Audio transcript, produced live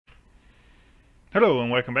Hello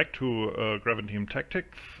and welcome back to Graviteam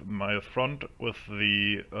Tactics, my front with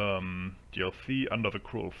the DLC Under the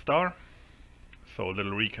Cruel Star. So a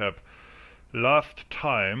little recap. Last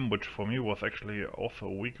time, which for me was actually also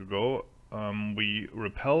a week ago, we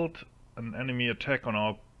repelled an enemy attack on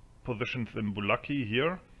our positions in Bulaki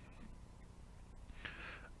here.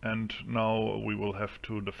 And now we will have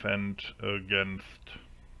to defend against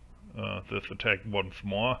this attack once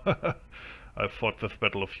more. I've fought this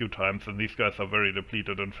battle a few times and these guys are very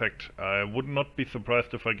depleted. In fact, I would not be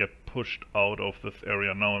surprised if I get pushed out of this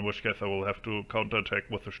area now, in which case I will have to counterattack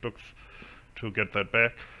with the Stux to get that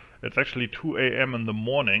back. It's actually 2 AM in the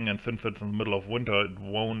morning, and since it's in the middle of winter it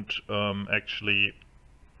won't actually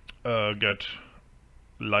get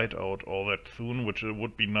light out all that soon, which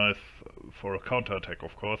would be nice for a counterattack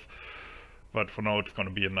of course, but for now it's gonna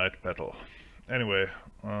be a night battle. Anyway,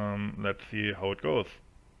 let's see how it goes.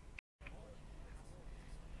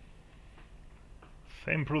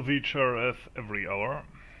 Same procedure as every hour.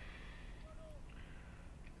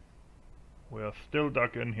 We are still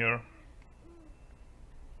dug in here,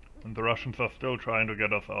 and the Russians are still trying to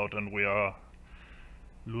get us out, and we are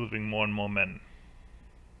losing more and more men.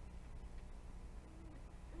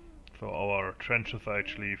 So our trenches are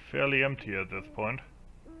actually fairly empty at this point.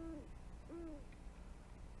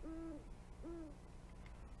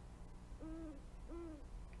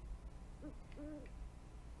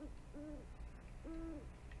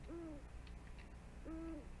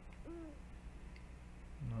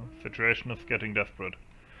 Situation is getting desperate.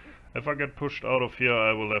 If I get pushed out of here,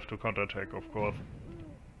 I will have to counterattack, of course.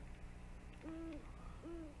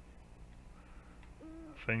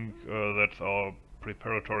 I think that's our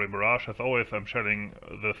preparatory barrage. As always, I'm shelling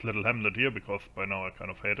this little hamlet here, because by now I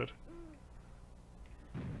kind of hate it.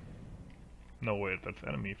 No, wait, that's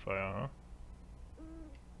enemy fire, huh?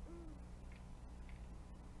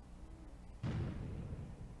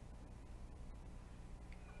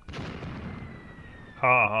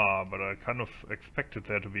 Haha, but I kind of expected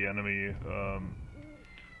there to be enemy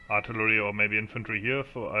artillery or maybe infantry here,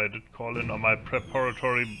 so I did call in on my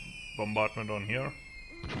preparatory bombardment on here.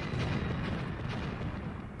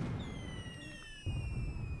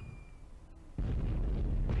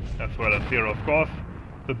 As well as here, of course.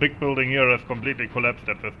 The big building here has completely collapsed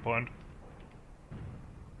at this point.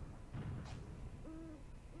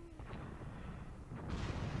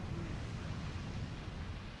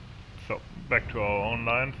 So, back to our own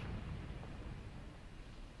lines.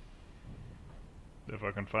 If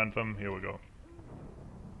I can find them, here we go.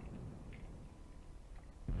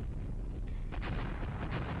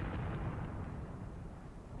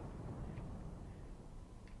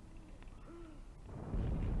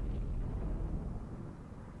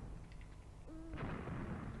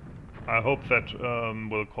 I hope that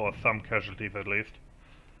will cause some casualties at least.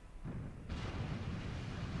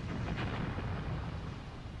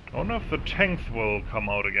 I wonder if the tanks will come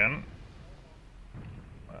out again.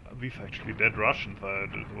 These are actually dead Russians,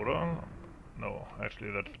 oder? No,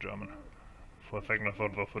 actually that's German. For a second I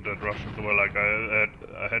thought those were dead Russians, well, like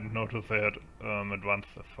I hadn't noticed they had advanced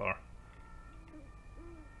this far.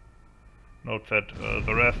 Note that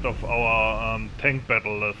the rest of our tank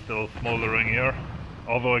battle is still smoldering here.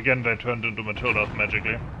 Although again they turned into Matildas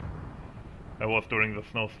magically. That was during the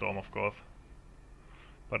snowstorm, of course.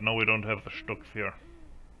 But now we don't have the Stux here.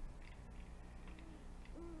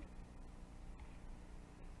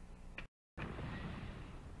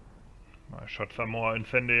 I shot some more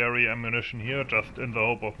incendiary ammunition here, just in the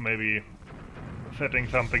hope of maybe setting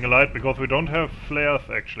something alight, because we don't have flares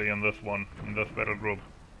actually in this one, in this battle group.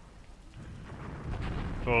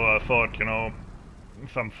 So I thought, you know,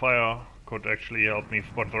 some fire could actually help me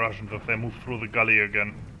spot the Russians if they move through the gully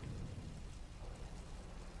again.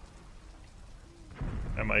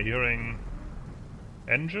 Am I hearing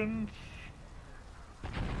engines?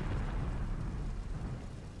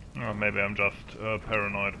 Oh, maybe I'm just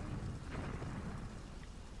paranoid.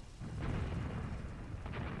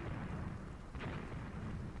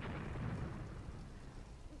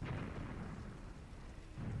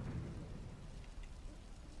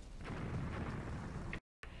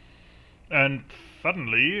 And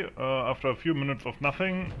suddenly, after a few minutes of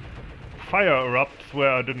nothing, fire erupts where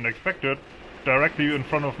I didn't expect it, directly in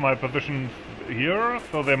front of my positions here,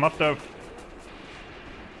 so they must have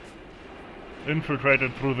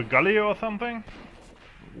infiltrated through the gully or something?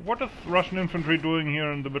 What is Russian infantry doing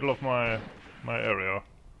here in the middle of my area?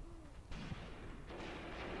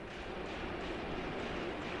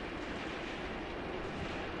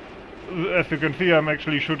 As you can see, I'm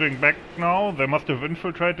actually shooting back now. They must have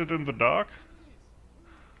infiltrated in the dark.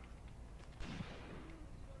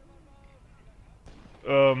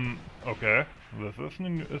 Okay, this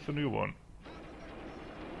is a new one.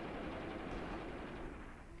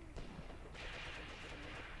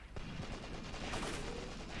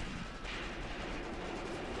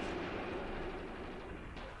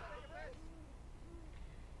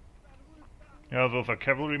 Yeah, those are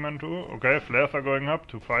cavalrymen too. Okay, flares are going up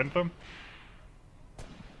to find them.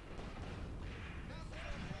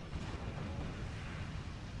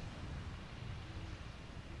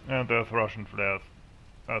 And there's Russian flares,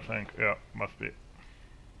 I think. Yeah, must be.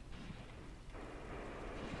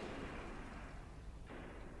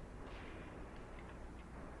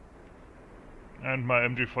 And my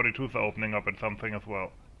MG42s are opening up at something as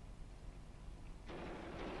well.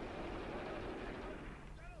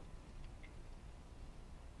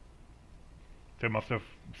 They must have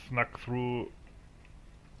snuck through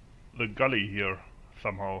the gully here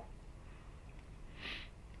somehow.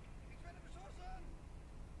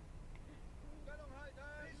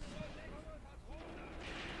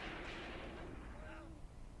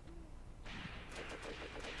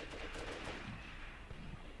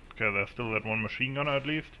 Okay, there's still that one machine gunner at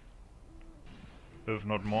least, if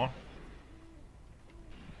not more.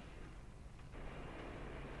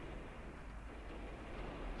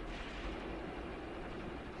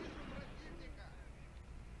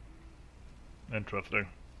 Interesting.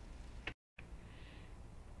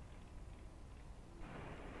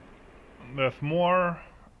 There's more...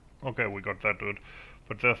 Okay, we got that dude.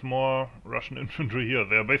 But there's more Russian infantry here.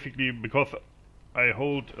 They're basically, because I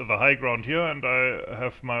hold the high ground here and I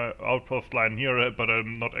have my outpost line here, but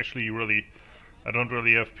I'm not actually really... I don't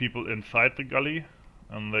really have people inside the gully,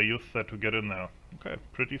 and they use that to get in there. Okay,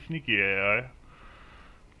 pretty sneaky AI.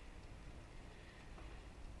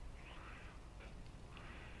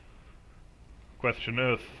 Question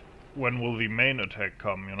is, when will the main attack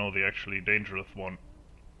come, you know, the actually dangerous one?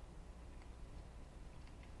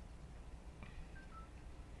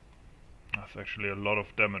 That's actually a lot of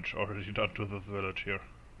damage already done to this village here.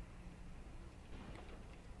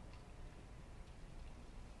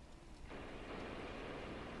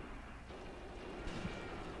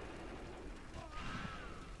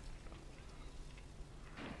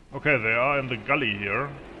 Okay, they are in the gully here.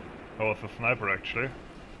 That was a sniper actually.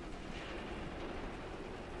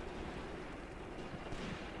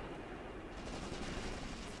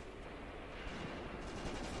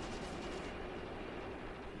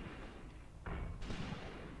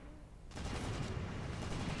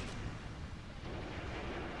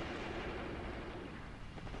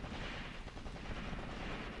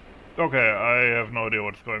 Okay, I have no idea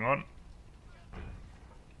what's going on.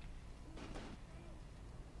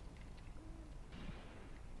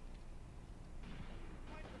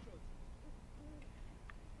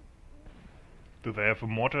 Do they have a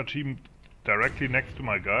mortar team directly next to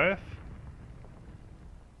my guys?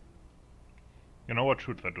 You know what,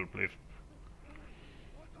 shoot that dude, please.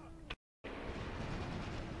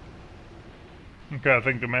 Okay, I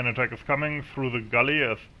think the main attack is coming through the gully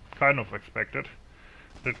as kind of expected.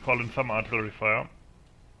 Did call in some artillery fire.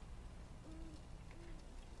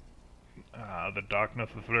 The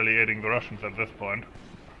darkness is really aiding the Russians at this point.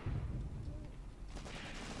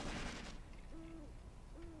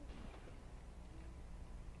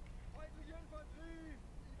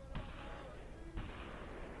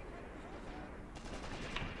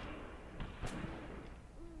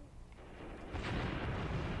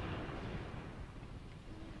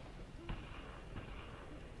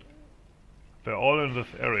 They're all in this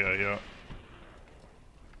area here.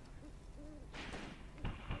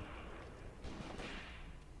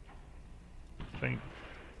 I think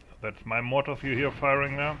that's my mortars you hear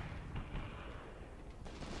firing there.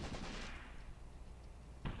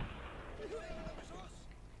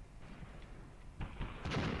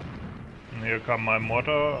 And here come my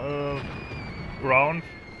mortar rounds.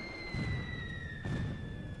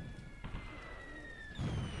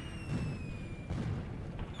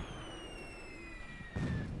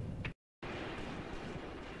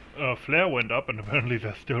 Flare went up and apparently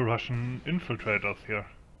there's still Russian infiltrators here.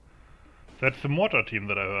 That's the mortar team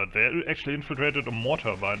that I heard. They actually infiltrated a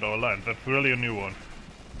mortar behind our lines. That's really a new one.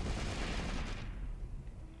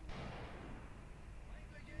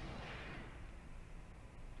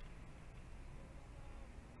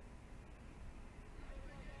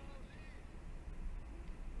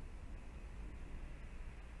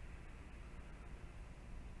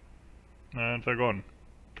 And they're gone.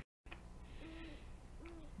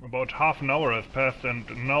 About half an hour has passed and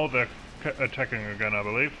now they're attacking again, I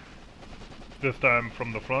believe. This time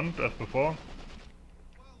from the front, as before.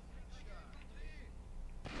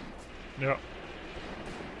 Yeah.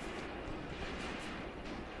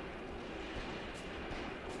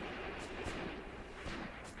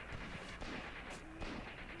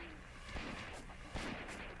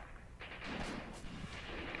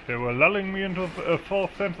 They were lulling me into a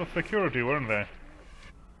false sense of security, weren't they?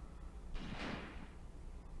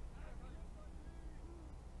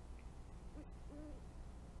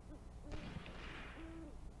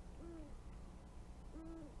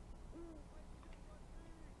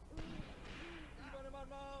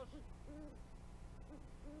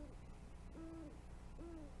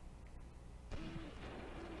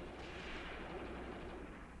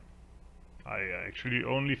 I actually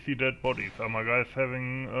only see dead bodies. Are my guys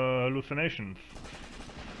having hallucinations?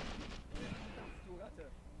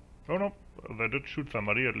 Oh no, they did shoot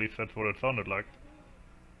somebody, at least that's what it sounded like.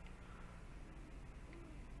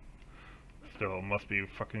 Still, must be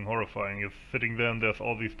fucking horrifying. You're sitting there and there's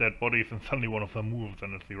all these dead bodies and suddenly one of them moves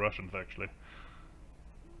and it's the Russians actually.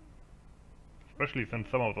 Especially since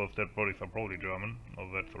some of those dead bodies are probably German. Oh,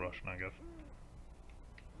 that's a Russian, I guess.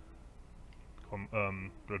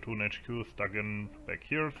 Platoon HQ stuck in back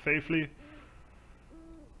here safely.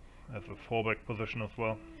 As a fallback position as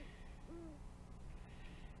well.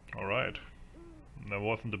 Alright. There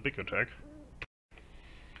wasn't a big attack.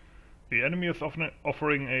 The enemy is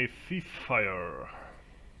offering a ceasefire.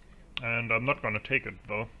 And I'm not gonna take it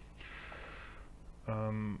though.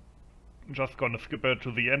 Just gonna skip it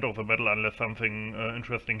to the end of the battle unless something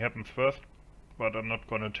interesting happens first. But I'm not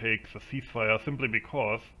gonna take the ceasefire simply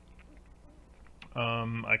because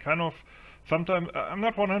I kind of sometimes I'm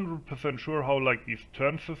not 100% sure how like this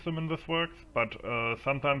turn system in this works, but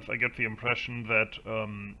sometimes I get the impression that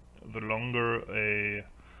the longer a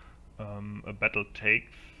battle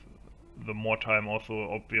takes, the more time also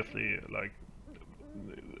obviously like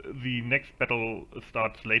the next battle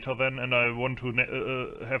starts later then, and I want to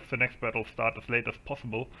have the next battle start as late as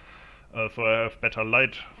possible, so I have better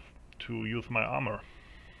light to use my armor.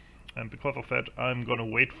 And because of that I'm gonna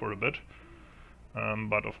wait for a bit.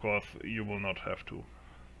 But of course you will not have to.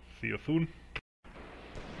 See you soon.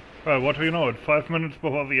 Well, what do you know, it's 5 minutes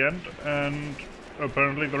before the end and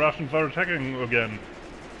apparently the Russians are attacking again.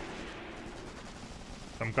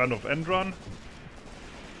 Some kind of end run.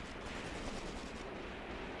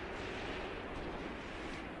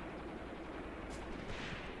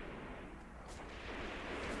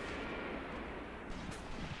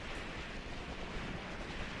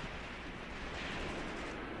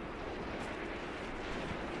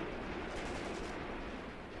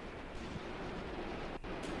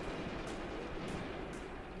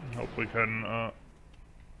 Hope we can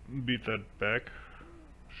beat that back.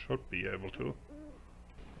 Should be able to.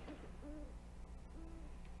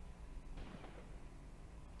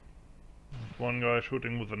 There's one guy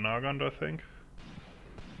shooting with a Nagant, I think.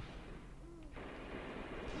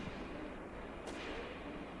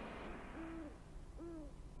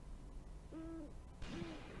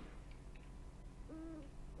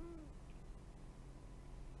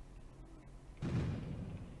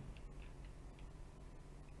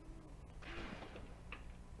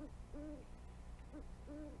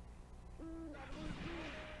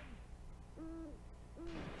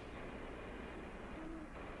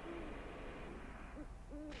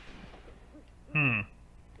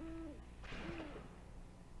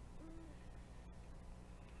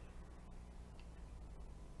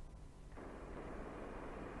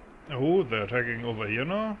 Oh, they're attacking over here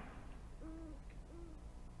now?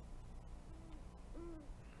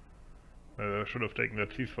 I should have taken that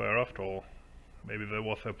ceasefire after all. Maybe that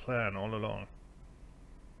was their plan all along.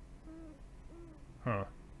 Huh.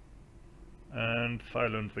 And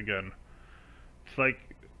silence again. It's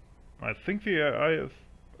like, I think the AI is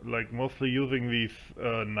like mostly using these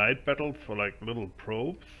night battles for like little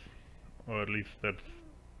probes. Or at least that's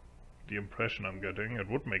the impression I'm getting. It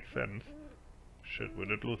would make sense. Shit, we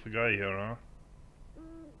did lose a guy here, huh?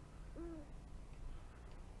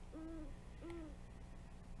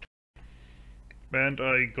 And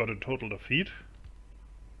I got a total defeat.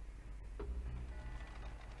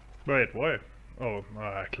 Wait, why? Oh,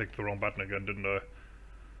 I clicked the wrong button again, didn't I?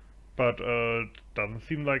 But doesn't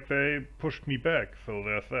seem like they pushed me back, so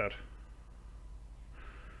there's that.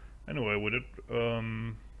 Anyway, we did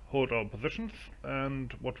hold our positions,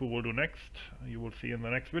 and what we will do next, you will see in the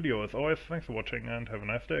next video. As always, thanks for watching and have a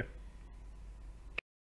nice day.